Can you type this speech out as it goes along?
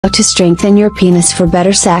To strengthen your penis for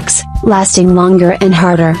better sex, lasting longer and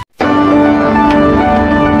harder.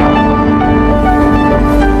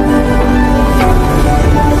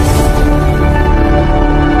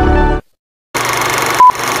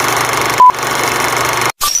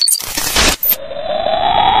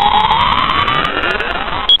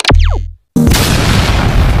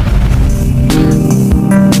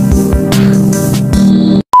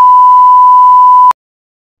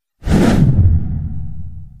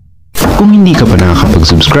 Kung hindi ka pa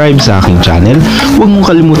nakakapag-subscribe sa aking channel, huwag mong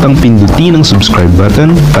kalimutang pindutin ang subscribe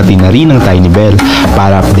button, pati na rin ang tiny bell,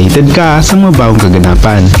 para updated ka sa mga bagong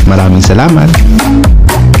kaganapan. Maraming salamat!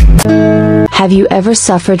 Have you ever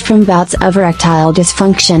suffered from bouts of erectile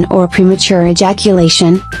dysfunction or premature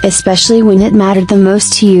ejaculation, especially when it mattered the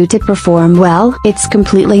most to you to perform well? It's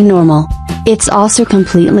completely normal. It's also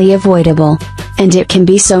completely avoidable. And it can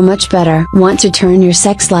be so much better. Want to turn your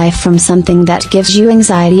sex life from something that gives you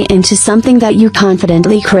anxiety into something that you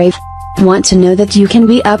confidently crave? Want to know that you can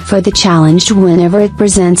be up for the challenge whenever it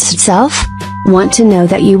presents itself? Want to know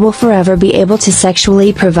that you will forever be able to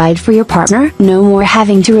sexually provide for your partner? No more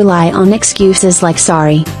having to rely on excuses like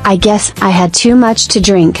sorry, I guess I had too much to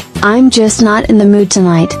drink, I'm just not in the mood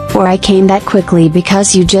tonight, or I came that quickly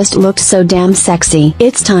because you just looked so damn sexy.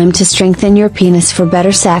 It's time to strengthen your penis for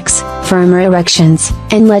better sex, firmer erections,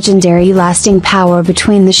 and legendary lasting power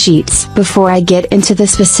between the sheets. Before I get into the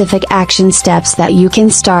specific action steps that you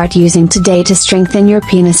can start using today to strengthen your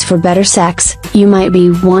penis for better sex, you might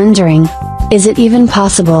be wondering, is it even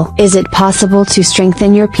possible? Is it possible to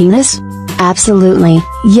strengthen your penis? Absolutely,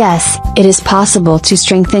 yes, it is possible to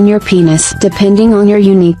strengthen your penis. Depending on your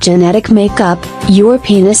unique genetic makeup, your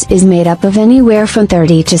penis is made up of anywhere from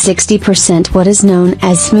 30 to 60% what is known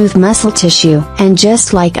as smooth muscle tissue. And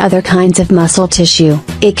just like other kinds of muscle tissue,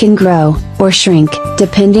 it can grow, or shrink,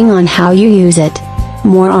 depending on how you use it.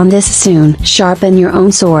 More on this soon. Sharpen your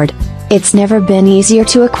own sword. It's never been easier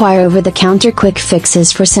to acquire over-the-counter quick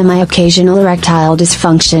fixes for semi-occasional erectile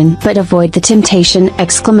dysfunction, but avoid the temptation!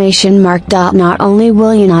 Not only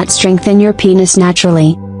will you not strengthen your penis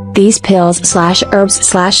naturally, these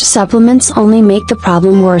pills/herbs/supplements only make the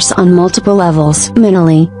problem worse on multiple levels.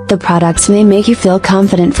 Mentally, the products may make you feel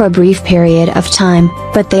confident for a brief period of time,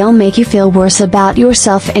 but they'll make you feel worse about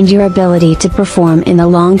yourself and your ability to perform in the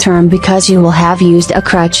long term because you will have used a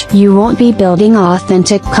crutch. You won't be building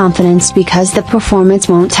authentic confidence because the performance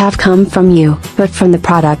won't have come from you, but from the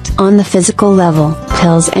product. On the physical level,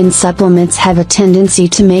 pills and supplements have a tendency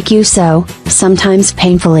to make you so, sometimes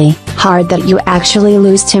painfully, hard that you actually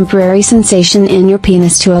lose temporary sensation in your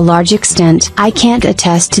penis to a large extent. I can't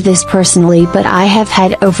attest to this personally, but I have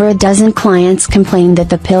had over a dozen clients complain that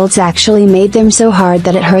the pills actually made them so hard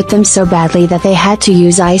that it hurt them so badly that they had to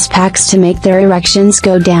use ice packs to make their erections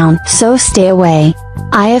go down. So stay away.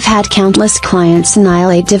 I have had countless clients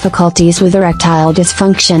annihilate difficulties with erectile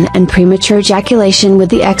dysfunction and premature ejaculation with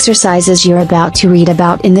the exercises you're about to read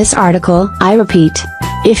about in this article. I repeat,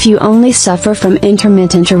 if you only suffer from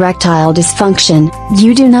intermittent erectile dysfunction,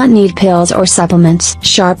 you do not need pills or supplements.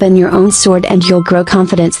 Sharpen your own sword and you'll grow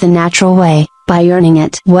confidence the natural way, by earning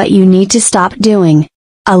it. What you need to stop doing.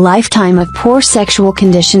 A lifetime of poor sexual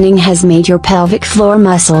conditioning has made your pelvic floor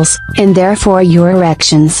muscles, and therefore your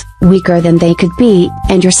erections, weaker than they could be,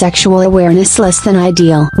 and your sexual awareness less than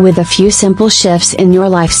ideal. With a few simple shifts in your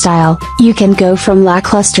lifestyle, you can go from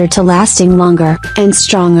lackluster to lasting longer, and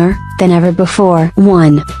stronger, than ever before.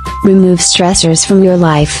 1. Remove stressors from your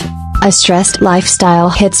life. A stressed lifestyle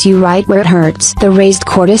hits you right where it hurts. The raised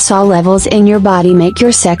cortisol levels in your body make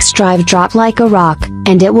your sex drive drop like a rock,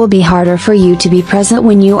 and it will be harder for you to be present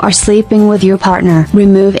when you are sleeping with your partner.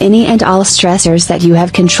 Remove any and all stressors that you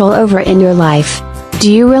have control over in your life. Do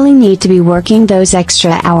you really need to be working those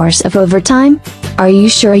extra hours of overtime? Are you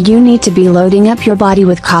sure you need to be loading up your body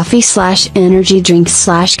with coffee/energy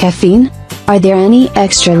drinks/caffeine? Are there any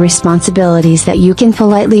extra responsibilities that you can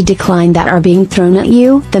politely decline that are being thrown at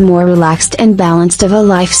you? The more relaxed and balanced of a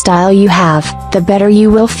lifestyle you have, the better you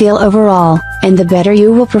will feel overall, and the better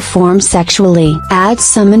you will perform sexually. Add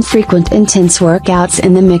some infrequent intense workouts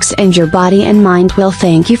in the mix and your body and mind will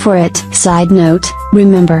thank you for it. Side note,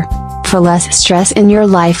 remember, for less stress in your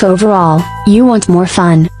life overall, you want more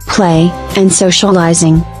fun, play, and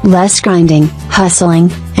socializing, less grinding,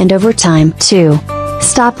 hustling, and overtime. 2.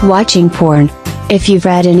 Stop watching porn. If you've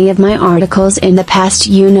read any of my articles in the past,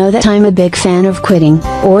 you know that I'm a big fan of quitting,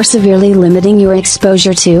 or severely limiting your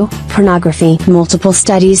exposure to, pornography. Multiple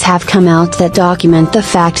studies have come out that document the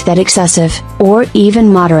fact that excessive, or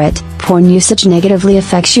even moderate, porn usage negatively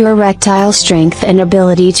affects your erectile strength and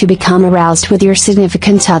ability to become aroused with your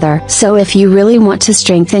significant other. So if you really want to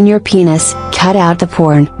strengthen your penis, cut out the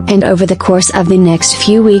porn, and over the course of the next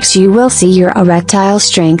few weeks you will see your erectile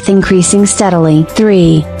strength increasing steadily.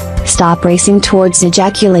 3. Stop racing towards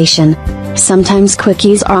ejaculation. Sometimes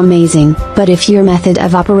quickies are amazing, but if your method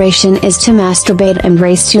of operation is to masturbate and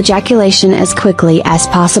race to ejaculation as quickly as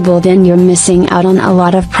possible, then you're missing out on a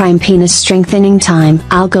lot of prime penis strengthening time.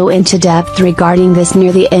 I'll go into depth regarding this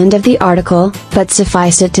near the end of the article, but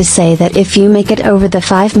suffice it to say that if you make it over the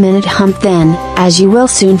 5-minute hump, then, as you will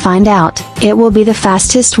soon find out, it will be the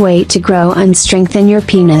fastest way to grow and strengthen your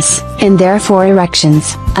penis, and therefore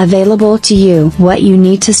erections. Available to you. What you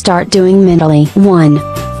need to start doing mentally. 1.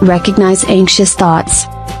 Recognize anxious thoughts.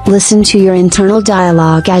 Listen to your internal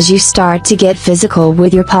dialogue as you start to get physical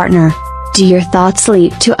with your partner. Do your thoughts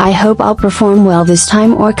leap to "I hope I'll perform well this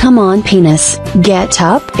time" or "come on penis, get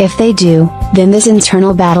up"? If they do, then this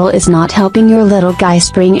internal battle is not helping your little guy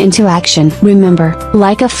spring into action. Remember,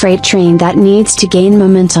 like a freight train that needs to gain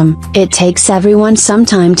momentum, it takes everyone some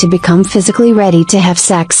time to become physically ready to have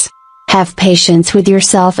sex. Have patience with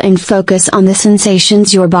yourself and focus on the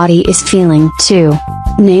sensations your body is feeling. 2.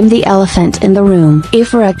 Name the elephant in the room.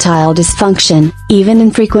 If erectile dysfunction, even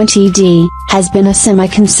infrequent ED, has been a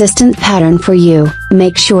semi-consistent pattern for you,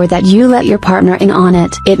 make sure that you let your partner in on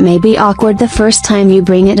it. It may be awkward the first time you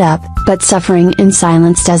bring it up, but suffering in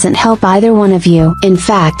silence doesn't help either one of you. In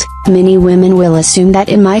fact, many women will assume that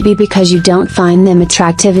it might be because you don't find them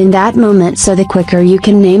attractive in that moment, so the quicker you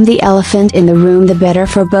can name the elephant in the room, the better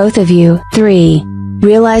for both of you. 3.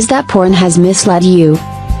 Realize that porn has misled you.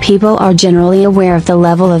 People are generally aware of the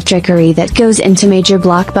level of trickery that goes into major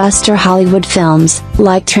blockbuster Hollywood films,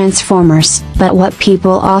 like Transformers, but what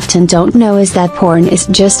people often don't know is that porn is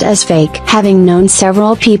just as fake. Having known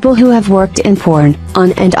several people who have worked in porn,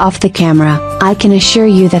 on and off the camera, I can assure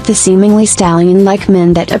you that the seemingly stallion-like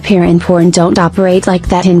men that appear in porn don't operate like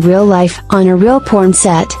that in real life. On a real porn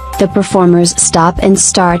set, the performers stop and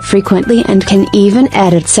start frequently and can even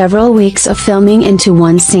edit several weeks of filming into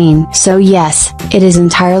one scene. So yes, it is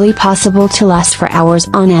entirely possible to last for hours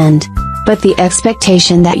on end. But the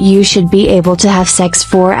expectation that you should be able to have sex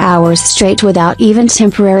 4 hours straight without even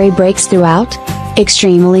temporary breaks throughout?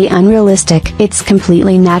 Extremely unrealistic. It's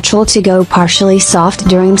completely natural to go partially soft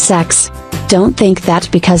during sex. Don't think that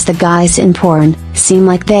because the guys in porn seem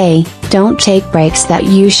like they don't take breaks that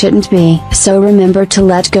you shouldn't be. So remember to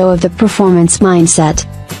let go of the performance mindset.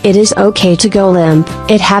 It is okay to go limp,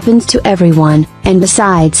 it happens to everyone, and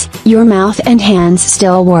besides, your mouth and hands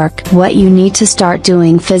still work. What you need to start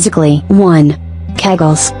doing physically. 1.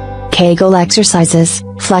 Kegels. Kegel exercises,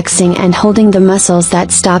 flexing and holding the muscles that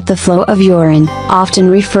stop the flow of urine, often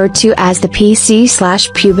referred to as the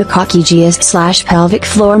PC/pubicoccygis/pelvic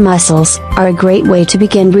floor muscles, are a great way to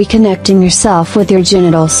begin reconnecting yourself with your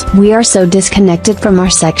genitals. We are so disconnected from our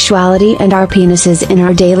sexuality and our penises in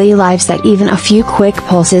our daily lives that even a few quick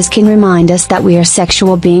pulses can remind us that we are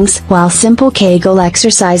sexual beings. While simple Kegel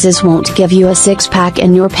exercises won't give you a six-pack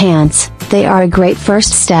in your pants, they are a great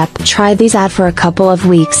first step. Try these out for a couple of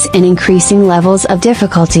weeks in increasing levels of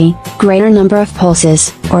difficulty, greater number of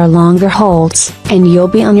pulses, or longer holds, and you'll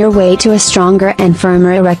be on your way to a stronger and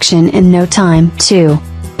firmer erection in no time. 2.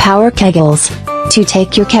 Power Kegels. To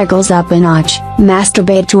take your Kegels up a notch,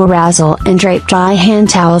 masturbate to arousal and drape dry hand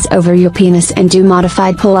towels over your penis and do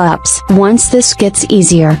modified pull-ups. Once this gets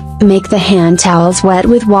easier, make the hand towels wet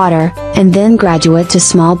with water, and then graduate to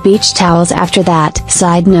small beach towels after that.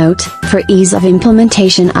 Side note, for ease of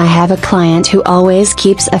implementation, I have a client who always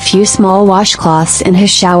keeps a few small washcloths in his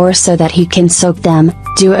shower so that he can soak them,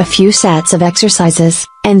 do a few sets of exercises,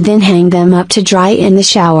 and then hang them up to dry in the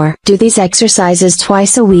shower. Do these exercises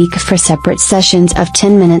twice a week for separate sessions of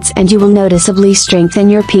 10 minutes and you will noticeably strengthen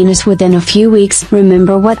your penis within a few weeks.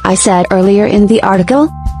 Remember what I said earlier in the article?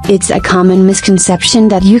 It's a common misconception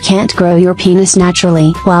that you can't grow your penis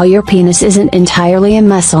naturally. While your penis isn't entirely a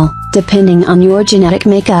muscle, depending on your genetic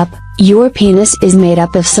makeup, your penis is made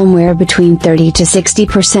up of somewhere between 30 to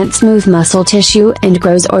 60% smooth muscle tissue and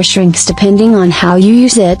grows or shrinks depending on how you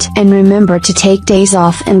use it. And remember to take days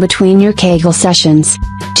off in between your Kegel sessions.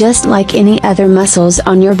 Just like any other muscles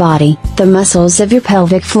on your body, the muscles of your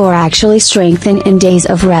pelvic floor actually strengthen in days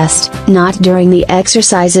of rest, not during the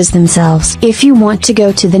exercises themselves. If you want to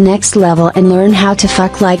go to the next level and learn how to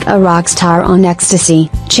fuck like a rock star on ecstasy,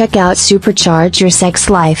 check out Supercharge Your Sex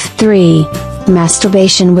Life. 3.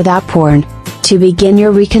 Masturbation without porn. To begin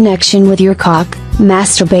your reconnection with your cock,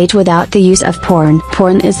 masturbate without the use of porn.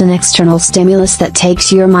 Porn is an external stimulus that takes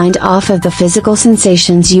your mind off of the physical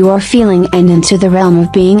sensations you are feeling and into the realm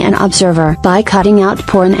of being an observer. By cutting out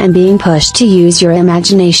porn and being pushed to use your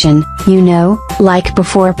imagination, like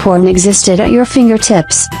before porn existed at your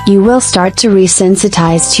fingertips, you will start to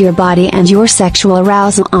resensitize to your body and your sexual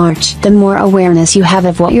arousal arch. The more awareness you have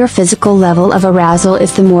of what your physical level of arousal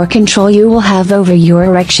is, the more control you will have over your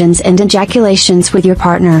erections and ejaculations with your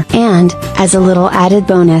partner. And, as a little added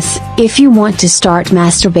bonus, if you want to start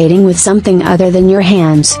masturbating with something other than your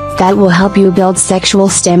hands, that will help you build sexual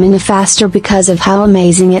stamina faster because of how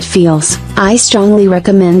amazing it feels. I strongly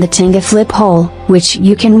recommend the Tenga Flip Hole, which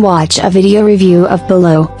you can watch a video review of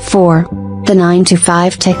below. 4. The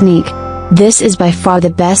 9-to-5 technique. This is by far the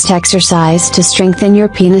best exercise to strengthen your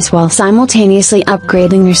penis while simultaneously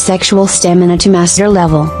upgrading your sexual stamina to master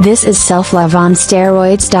level. This is self-love on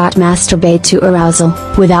steroids. Masturbate to arousal,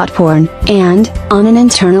 without porn, and, on an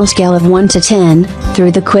internal scale of 1 to 10,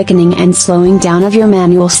 through the quickening and slowing down of your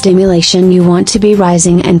manual stimulation, you want to be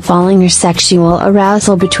rising and falling your sexual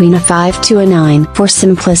arousal between a 5 to a 9. For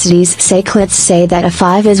simplicity's sake, let's say that a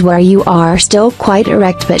 5 is where you are still quite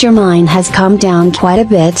erect but your mind has come down quite a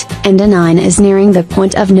bit, and a 9 is nearing the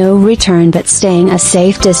point of no return but staying a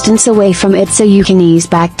safe distance away from it so you can ease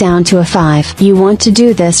back down to a 5. You want to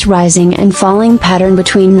do this rising and falling pattern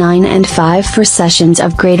between 9 and 5 for sessions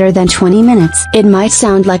of greater than 20 minutes. It might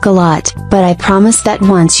sound like a lot, but I promise that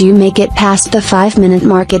once you make it past the 5-minute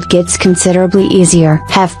mark it gets considerably easier.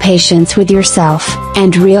 Have patience with yourself,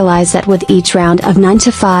 and realize that with each round of 9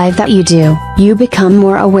 to 5 that you do, you become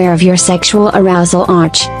more aware of your sexual arousal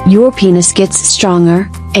arch, your penis gets stronger,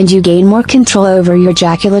 and you gain more control over your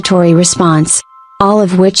ejaculatory response. All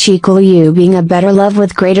of which equal you being a better love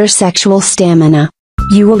with greater sexual stamina.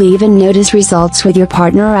 You will even notice results with your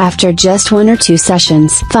partner after just 1 or 2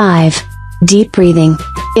 sessions. 5. Deep breathing.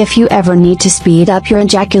 If you ever need to speed up your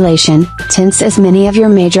ejaculation, tense as many of your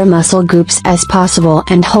major muscle groups as possible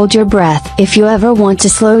and hold your breath. If you ever want to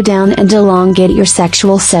slow down and elongate your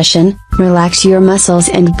sexual session, relax your muscles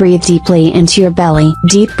and breathe deeply into your belly.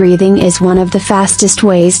 Deep breathing is one of the fastest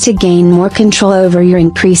ways to gain more control over your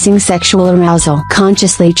increasing sexual arousal.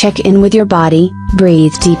 Consciously check in with your body,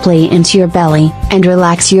 breathe deeply into your belly, and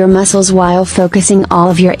relax your muscles while focusing all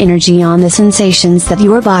of your energy on the sensations that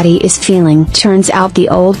your body is feeling. Turns out the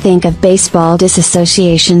old think of baseball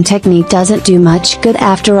disassociation technique doesn't do much good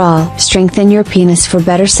after all. Strengthen your penis for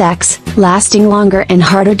better sex, lasting longer and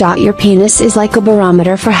harder. Your penis is like a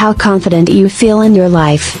barometer for how confident you feel in your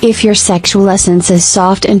life. If your sexual essence is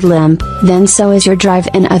soft and limp, then so is your drive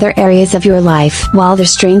in other areas of your life. While the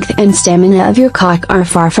strength and stamina of your cock are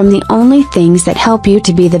far from the only things that help you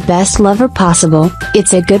to be the best lover possible,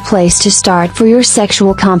 it's a good place to start for your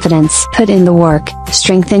sexual confidence. Put in the work,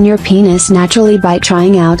 strengthen your penis naturally by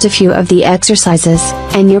trying out a few of the exercises,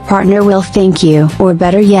 and your partner will thank you. Or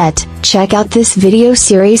better yet, check out this video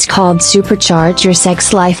series called Supercharge Your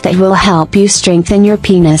Sex Life that will help you strengthen your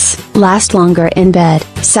penis, last longer in bed,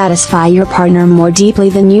 satisfy your partner more deeply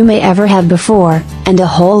than you may ever have before, and a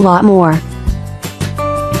whole lot more.